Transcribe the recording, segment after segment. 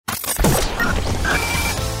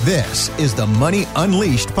This is the Money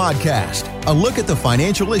Unleashed podcast, a look at the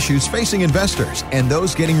financial issues facing investors and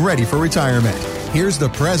those getting ready for retirement. Here's the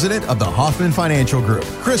president of the Hoffman Financial Group,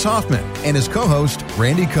 Chris Hoffman, and his co-host,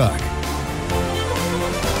 Randy Cook.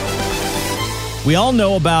 We all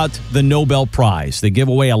know about the Nobel Prize. They give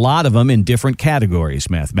away a lot of them in different categories,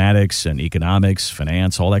 mathematics and economics,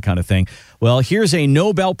 finance, all that kind of thing. Well, here's a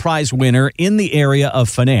Nobel Prize winner in the area of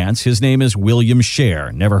finance. His name is William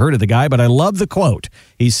Scher. Never heard of the guy, but I love the quote.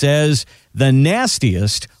 He says, "The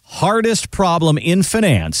nastiest, hardest problem in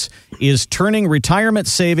finance is turning retirement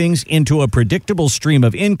savings into a predictable stream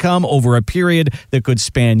of income over a period that could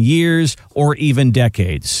span years or even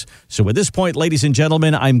decades." So at this point, ladies and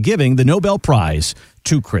gentlemen, I'm giving the Nobel Prize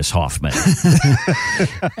to Chris Hoffman.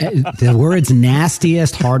 The words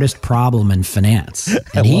nastiest, hardest problem in finance.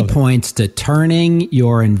 And he points to turning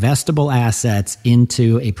your investable assets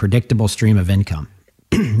into a predictable stream of income.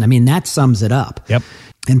 I mean, that sums it up. Yep.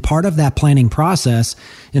 And part of that planning process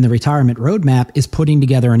in the retirement roadmap is putting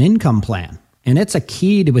together an income plan. And it's a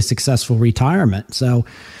key to a successful retirement. So,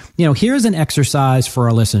 here's an exercise for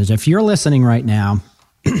our listeners. If you're listening right now,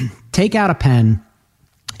 take out a pen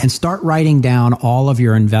and start writing down all of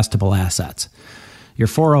your investable assets. Your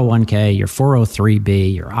 401k, your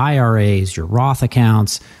 403b, your IRAs, your Roth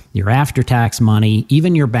accounts, your after-tax money,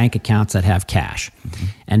 even your bank accounts that have cash,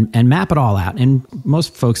 and map it all out. And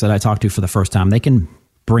most folks that I talk to for the first time, they can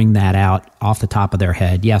bring that out off the top of their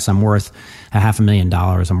head. Yes, I'm worth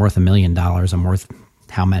 $500,000. I'm worth $1 million. I'm worth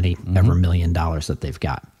how many ever $1 million that they've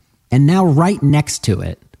got. And now right next to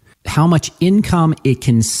it, how much income it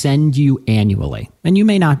can send you annually. And you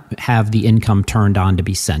may not have the income turned on to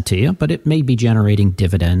be sent to you, but it may be generating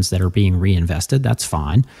dividends that are being reinvested. That's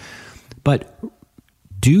fine. But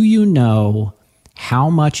do you know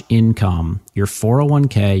how much income your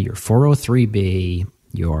 401k, your 403b,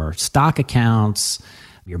 your stock accounts,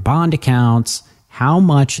 your bond accounts, how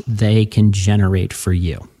much they can generate for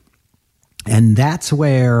you? And that's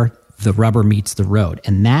where the rubber meets the road.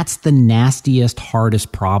 And that's the nastiest,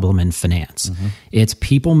 hardest problem in finance. It's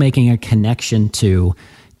people making a connection to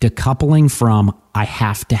decoupling from, I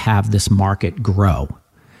have to have this market grow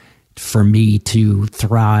for me to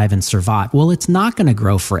thrive and survive. Well, it's not going to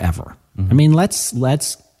grow forever. I mean, let's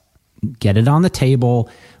get it on the table.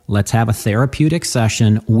 Let's have a therapeutic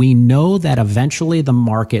session. We know that eventually the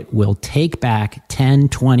market will take back 10,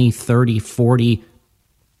 20, 30, 40,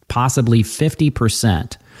 possibly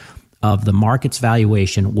 50% of the market's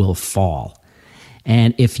valuation will fall.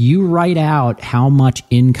 And if you write out how much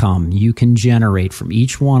income you can generate from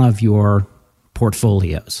each one of your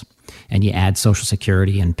portfolios, and you add Social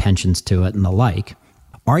Security and pensions to it and the like,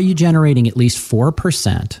 are you generating at least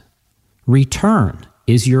 4% return?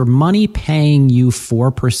 Is your money paying you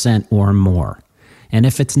 4% or more? And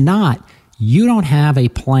if it's not, you don't have a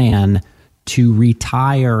plan to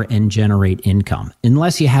retire and generate income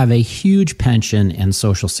unless you have a huge pension and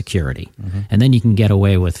Social Security. And then you can get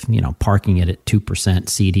away with, parking it at 2%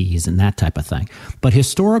 CDs and that type of thing. But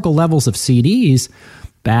historical levels of CDs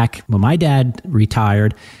back when my dad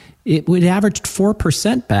retired, it would average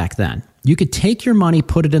 4% back then. You could take your money,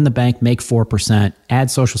 put it in the bank, make 4%,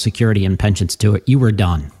 add Social Security and pensions to it. You were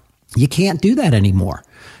done. You can't do that anymore.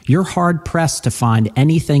 You're hard pressed to find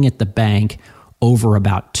anything at the bank over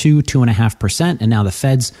about 2.5%. And now the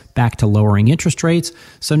Fed's back to lowering interest rates.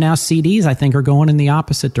 So now CDs, I think, are going in the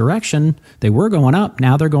opposite direction. They were going up.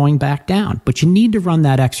 Now they're going back down. But you need to run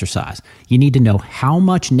that exercise. You need to know how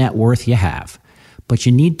much net worth you have, but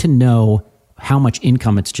you need to know how much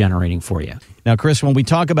income it's generating for you. Now, Chris, when we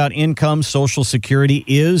talk about income, Social Security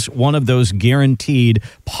is one of those guaranteed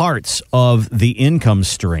parts of the income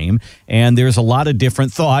stream. And there's a lot of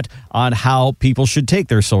different thought on how people should take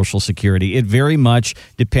their Social Security. It very much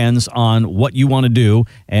depends on what you want to do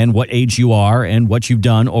and what age you are and what you've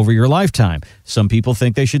done over your lifetime. Some people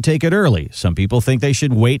think they should take it early. Some people think they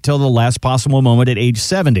should wait till the last possible moment at age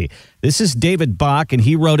 70. This is David Bach, and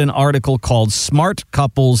he wrote an article called Smart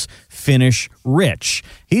Couples Finish Rich.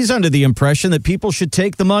 He's under the impression that people should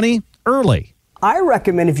take the money early. I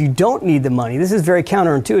recommend if you don't need the money, this is very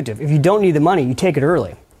counterintuitive. If you don't need the money, you take it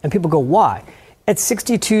early. And people go, why? At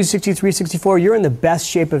 62, 63, 64, you're in the best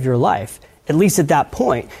shape of your life. At least at that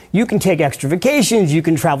point, you can take extra vacations, you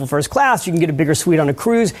can travel first class, you can get a bigger suite on a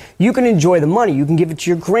cruise, you can enjoy the money, you can give it to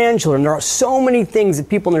your grandchildren. There are so many things that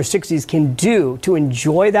people in their 60s can do to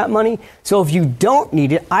enjoy that money. So if you don't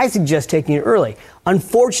need it, I suggest taking it early.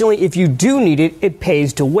 Unfortunately, if you do need it, it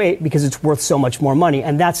pays to wait because it's worth so much more money.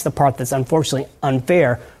 And that's the part that's unfortunately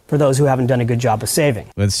unfair for those who haven't done a good job of saving.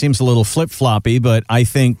 It seems a little flip-floppy, but I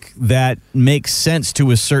think that makes sense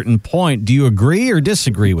to a certain point. Do you agree or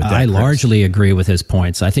disagree with that, I Chris? largely agree with his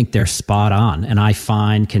points. I think they're spot on. And I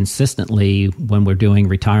find consistently when we're doing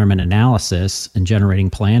retirement analysis and generating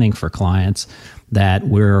planning for clients that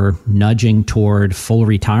we're nudging toward full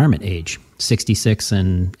retirement age, 66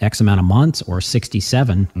 in X amount of months or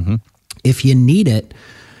 67. Mm-hmm. If you need it,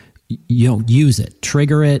 use it,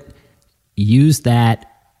 trigger it, use that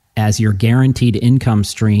as your guaranteed income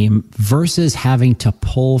stream versus having to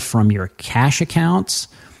pull from your cash accounts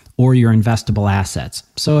or your investable assets.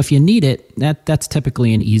 So if you need it, that's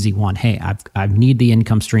typically an easy one. Hey, I need the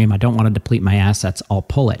income stream. I don't want to deplete my assets. I'll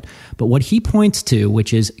pull it. But what he points to,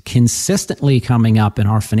 which is consistently coming up in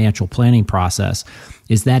our financial planning process,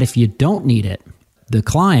 is that if you don't need it, the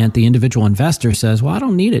client, the individual investor says, well, I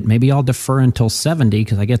don't need it. Maybe I'll defer until 70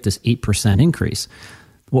 because I get this 8% increase.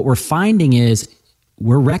 What we're finding is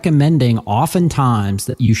we're recommending oftentimes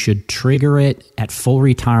that you should trigger it at full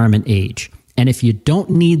retirement age. And if you don't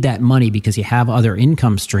need that money because you have other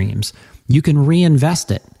income streams, you can reinvest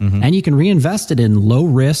it. Mm-hmm. And you can reinvest it in low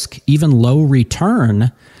risk, even low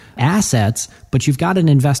return assets, but you've got an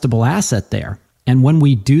investable asset there. And when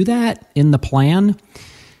we do that in the plan,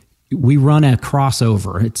 we run a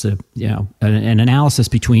crossover. It's an analysis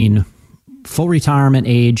between full retirement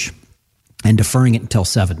age and deferring it until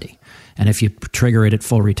 70. And if you trigger it at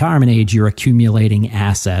full retirement age, you're accumulating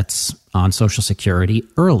assets on Social Security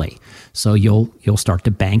early. So you'll start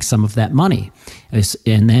to bank some of that money.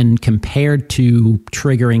 And then compared to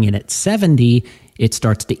triggering it at 70, it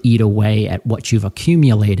starts to eat away at what you've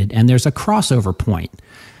accumulated. And there's a crossover point.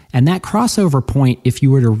 And that crossover point, if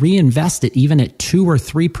you were to reinvest it even at 2 or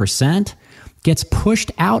 3%, gets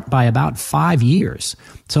pushed out by about 5 years.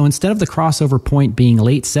 So instead of the crossover point being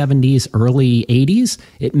late 70s, early 80s,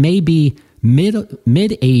 it may be mid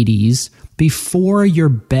 80s before you're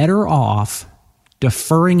better off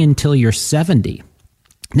deferring until you're 70.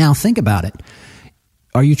 Now think about it.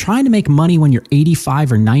 Are you trying to make money when you're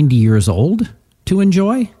 85 or 90 years old to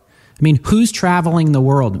enjoy? I mean, who's traveling the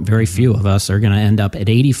world? Very few of us are going to end up at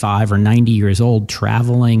 85 or 90 years old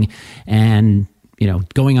traveling and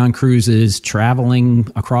going on cruises, traveling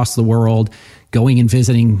across the world, going and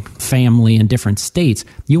visiting family in different states.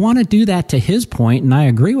 You want to do that, to his point, and I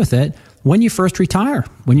agree with it, when you first retire,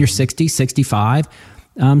 when you're 60, 65,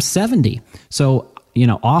 70. So,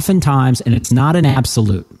 oftentimes, and it's not an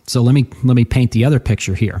absolute. So let me paint the other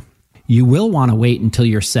picture here. You will want to wait until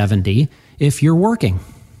you're 70 if you're working,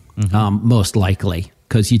 most likely,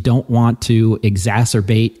 because you don't want to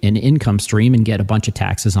exacerbate an income stream and get a bunch of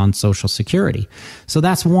taxes on Social Security. So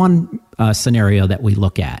that's one scenario that we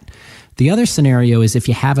look at. The other scenario is if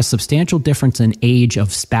you have a substantial difference in age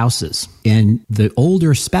of spouses, and the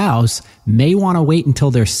older spouse may want to wait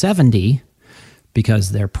until they're 70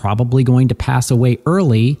 because they're probably going to pass away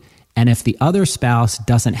early. And if the other spouse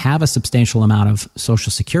doesn't have a substantial amount of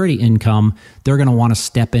Social Security income, they're going to want to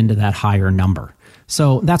step into that higher number.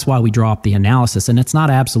 So that's why we draw up the analysis. And it's not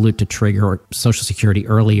absolute to trigger Social Security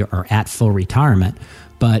early or at full retirement.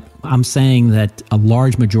 But I'm saying that a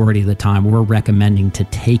large majority of the time, we're recommending to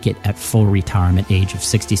take it at full retirement age of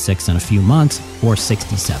 66 in a few months or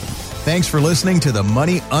 67. Thanks for listening to the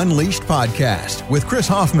Money Unleashed podcast with Chris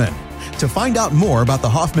Hoffman. To find out more about the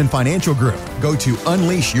Hoffman Financial Group, go to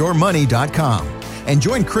unleashyourmoney.com and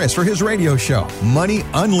join Chris for his radio show, Money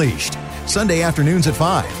Unleashed, Sunday afternoons at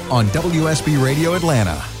 5 on WSB Radio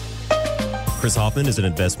Atlanta. Chris Hoffman is an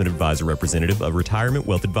investment advisor representative of Retirement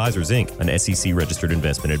Wealth Advisors, Inc., an SEC-registered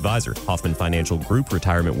investment advisor. Hoffman Financial Group,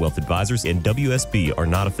 Retirement Wealth Advisors, and WSB are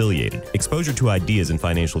not affiliated. Exposure to ideas and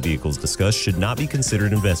financial vehicles discussed should not be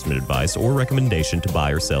considered investment advice or recommendation to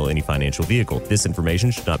buy or sell any financial vehicle. This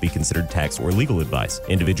information should not be considered tax or legal advice.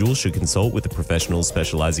 Individuals should consult with the professionals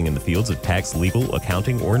specializing in the fields of tax, legal,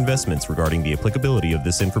 accounting, or investments regarding the applicability of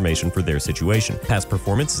this information for their situation. Past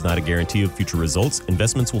performance is not a guarantee of future results.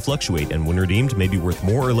 Investments will fluctuate, and when redeemed may be worth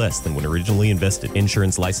more or less than when originally invested.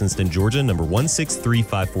 Insurance licensed in Georgia, number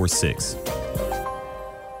 163546.